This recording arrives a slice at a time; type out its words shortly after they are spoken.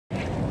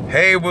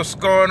Hey, what's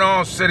going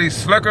on, City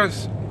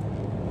Slickers?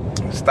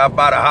 Stopped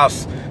by the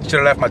house. Should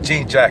have left my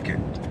jean jacket.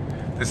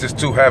 This is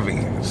too heavy.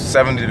 It's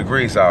 70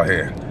 degrees out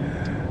here.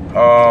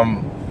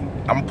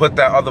 I'm gonna put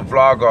that other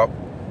vlog up,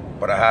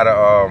 but I had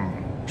to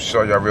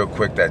show y'all real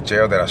quick that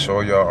jail that I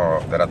show y'all,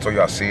 that I told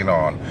you I seen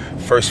on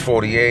First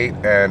 48,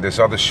 and this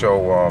other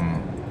show.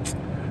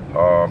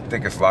 I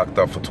think it's locked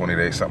up for 20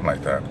 days, something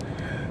like that.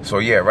 So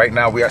yeah, right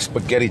now we at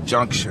Spaghetti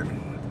Junction.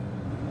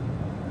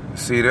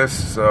 See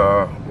this?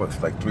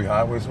 What's like 3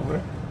 highways over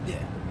there?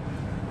 Yeah.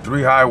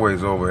 3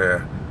 highways over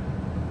here.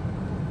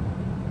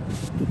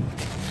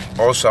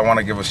 Also, I want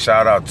to give a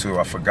shout out to,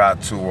 I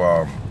forgot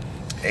to,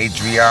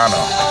 Adriana.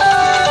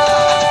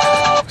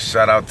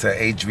 Shout out to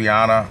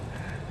Adriana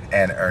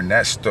and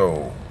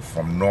Ernesto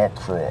from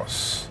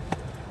Norcross.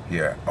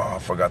 Yeah. Oh, I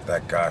forgot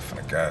that guy from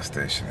the gas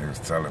station. He was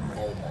telling me.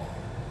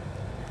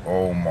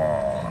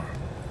 Omar.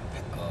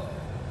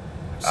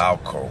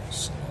 Alco.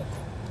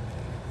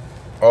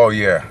 Oh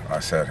yeah, I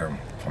said him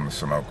from the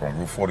Sunoco on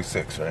Route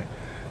 46, right?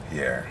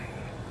 Yeah.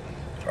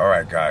 All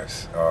right,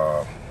 guys.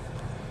 Let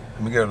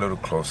me get a little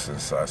closer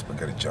inside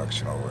Spaghetti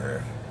Junction over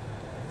here.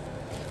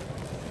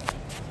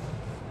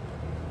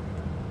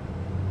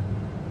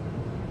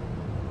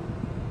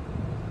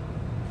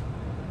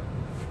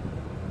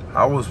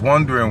 I was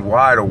wondering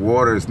why the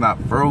water is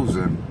not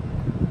frozen.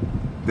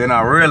 Then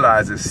I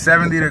realized it's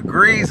 70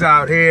 degrees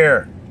out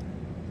here.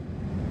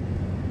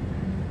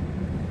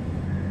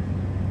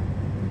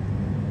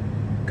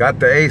 Got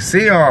the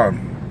AC on.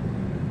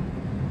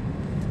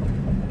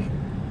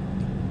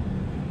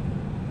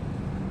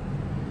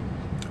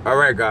 All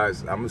right,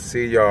 guys. I'm gonna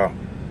see y'all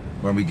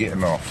when we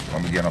getting off.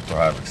 When we getting off the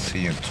highway. See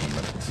you in 2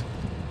 minutes.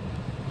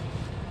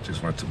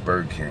 Just went to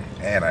Burger King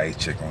and I ate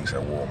chicken wings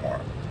at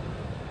Walmart.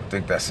 I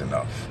think that's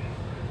enough.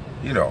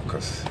 You know,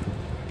 cause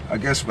I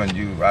guess when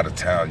you out of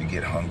town, you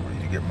get hungry.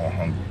 You get more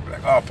hungry.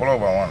 Like, oh, pull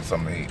over. I want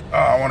something to eat. Oh,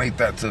 I want to eat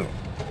that too.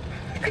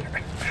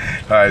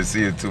 All right. See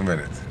you in 2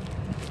 minutes.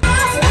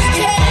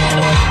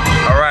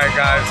 Alright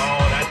guys,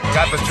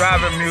 got the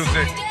driving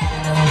music.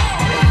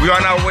 We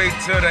on our way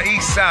to the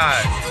east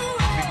side.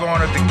 We're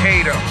going to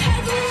Decatur.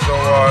 So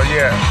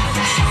yeah,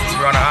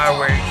 we're on the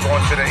highway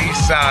going to the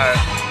east side.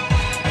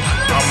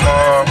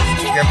 I'm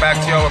get back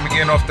to y'all when we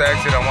getting off the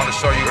exit. I want to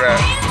show you that.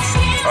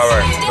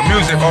 Alright, the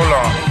music, hold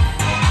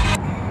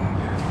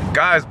on.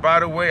 Guys, by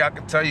the way, I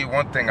can tell you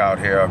one thing out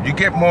here. You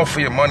get more for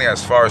your money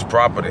as far as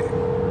property.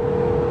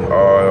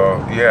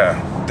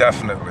 Yeah,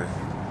 definitely.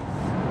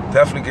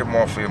 Definitely get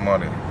more for your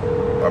money.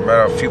 I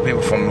met a few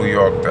people from New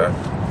York that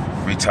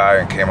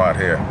retired and came out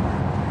here.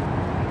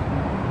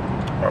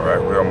 All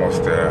right, we're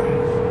almost there.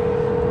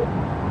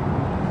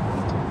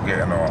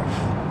 Getting off.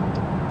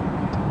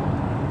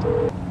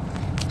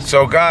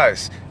 So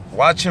guys,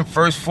 watching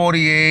First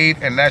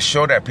 48 and that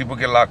show that people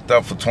get locked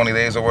up for 20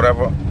 days or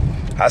whatever,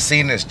 I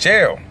seen this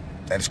jail,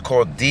 and it's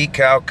called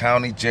DeKalb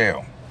County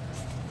Jail.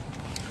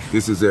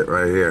 This is it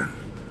right here.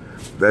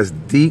 That's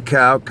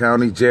DeKalb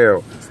County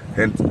Jail.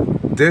 And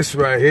this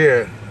right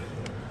here,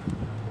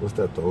 what's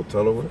that, the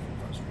hotel over there?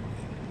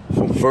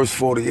 From First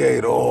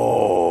 48,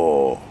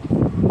 oh,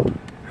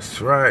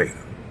 that's right.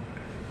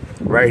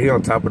 Right here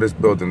on top of this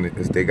building,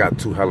 they got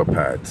 2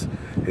 helipads.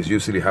 There's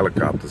usually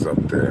helicopters up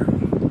there.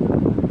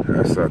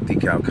 That's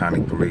DeKalb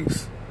County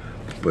Police.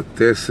 But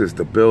this is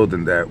the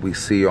building that we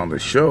see on the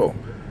show.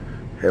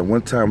 And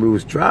one time we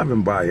was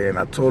driving by here and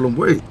I told him,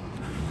 wait,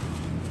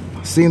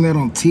 I seen that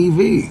on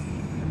TV.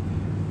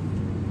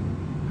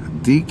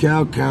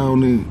 DeKalb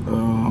County,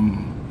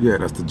 yeah,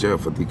 that's the jail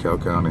for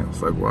DeKalb County. I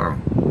was like, wow.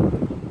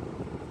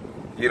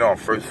 You know,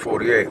 First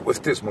 48. What's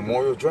this,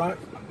 Memorial Drive?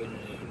 I've been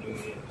in New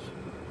Year's.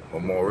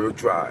 Memorial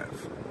Drive.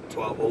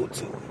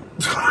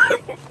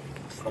 1202.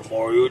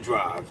 Memorial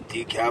Drive,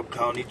 DeKalb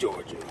County,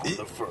 Georgia, on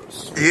the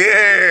 1st.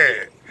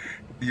 Yeah.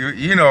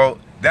 You know,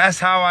 that's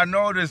how I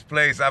know this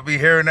place. I be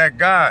hearing that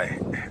guy.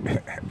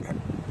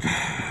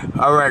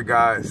 All right,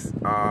 guys.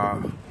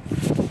 I'm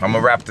going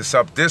to wrap this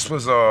up. This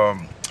was a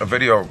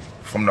video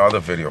from the other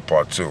video,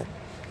 part 2.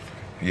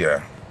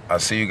 Yeah, I'll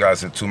see you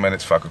guys in 2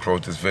 minutes. If I could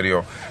close this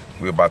video,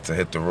 we're about to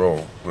hit the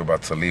road. We're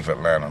about to leave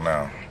Atlanta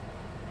now.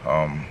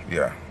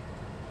 Yeah.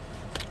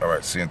 All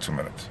right, see you in 2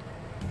 minutes.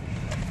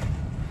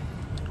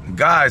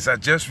 Guys, I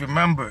just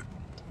remembered.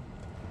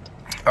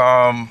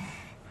 I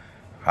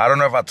don't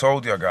know if I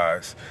told you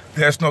guys.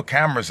 There's no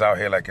cameras out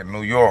here like in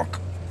New York.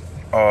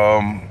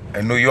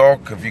 In New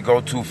York, if you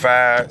go too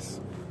fast,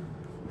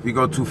 you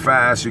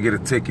get a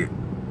ticket.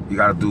 You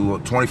gotta do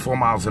 24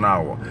 miles an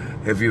hour.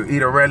 If you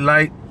eat a red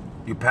light,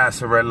 you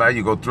pass a red light,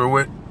 you go through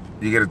it,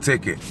 you get a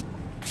ticket.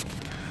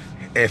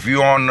 If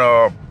you're on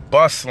the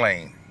bus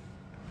lane,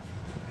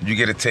 you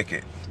get a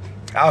ticket.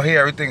 Out here,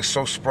 everything's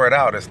so spread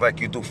out. It's like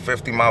you do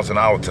 50 miles an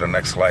hour to the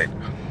next light.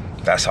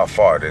 That's how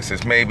far it is.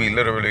 It's maybe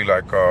literally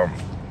like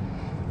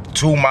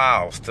 2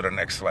 miles to the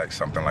next light,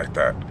 something like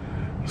that.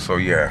 So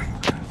yeah.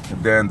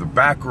 Then the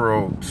back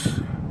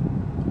roads,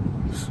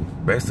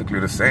 basically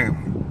the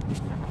same.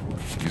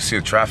 You see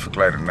a traffic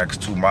light in the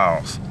next 2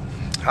 miles.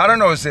 I don't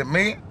know, is it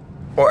me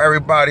or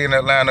everybody in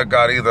Atlanta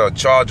got either a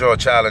Charger or a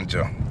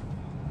Challenger?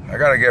 I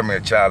gotta get me a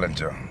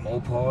Challenger.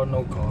 Mopar or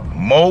no car.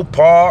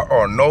 Mopar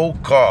or no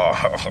car.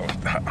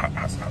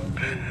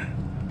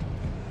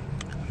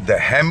 The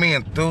Hemi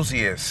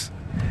enthusiasts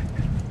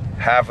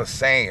have a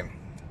saying: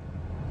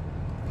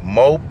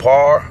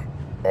 Mopar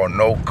or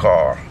no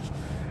car.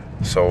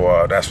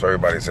 So that's what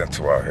everybody's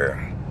into out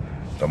here.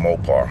 The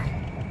Mopar.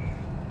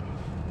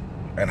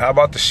 And how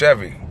about the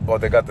Chevy? Or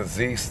they got the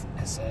SS.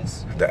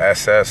 The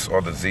SS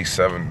or the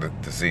Z7,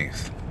 the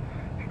Zs.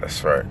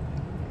 That's right.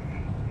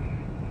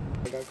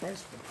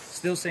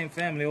 Still same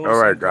family. All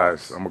right,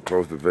 guys. I'm going to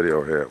close the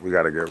video here. We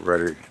got to get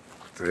ready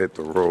to hit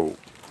the road.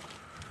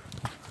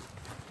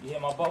 You hear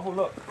my bubble?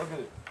 Look at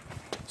it.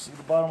 See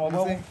the bottom of my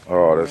bubble?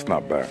 Oh, that's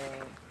not bad.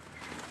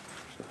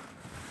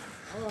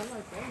 Oh, I like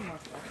that.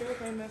 I feel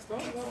like I messed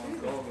up.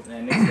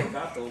 Man, they still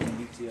got those in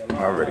BTL.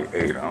 I already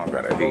ate. I don't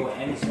got to eat.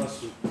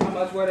 How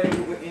much were they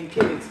in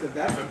kids? Because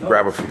that's a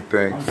Grab a few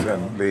things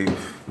and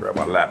leave. Grab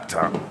my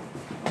laptop.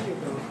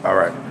 All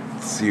right.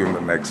 See you in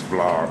the next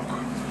vlog.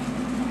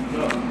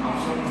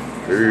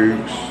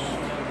 Peace.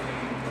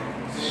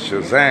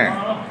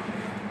 Shazam.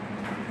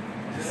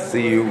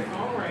 See you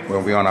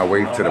when we on our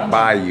way to the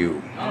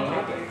bayou.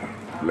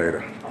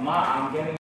 Later.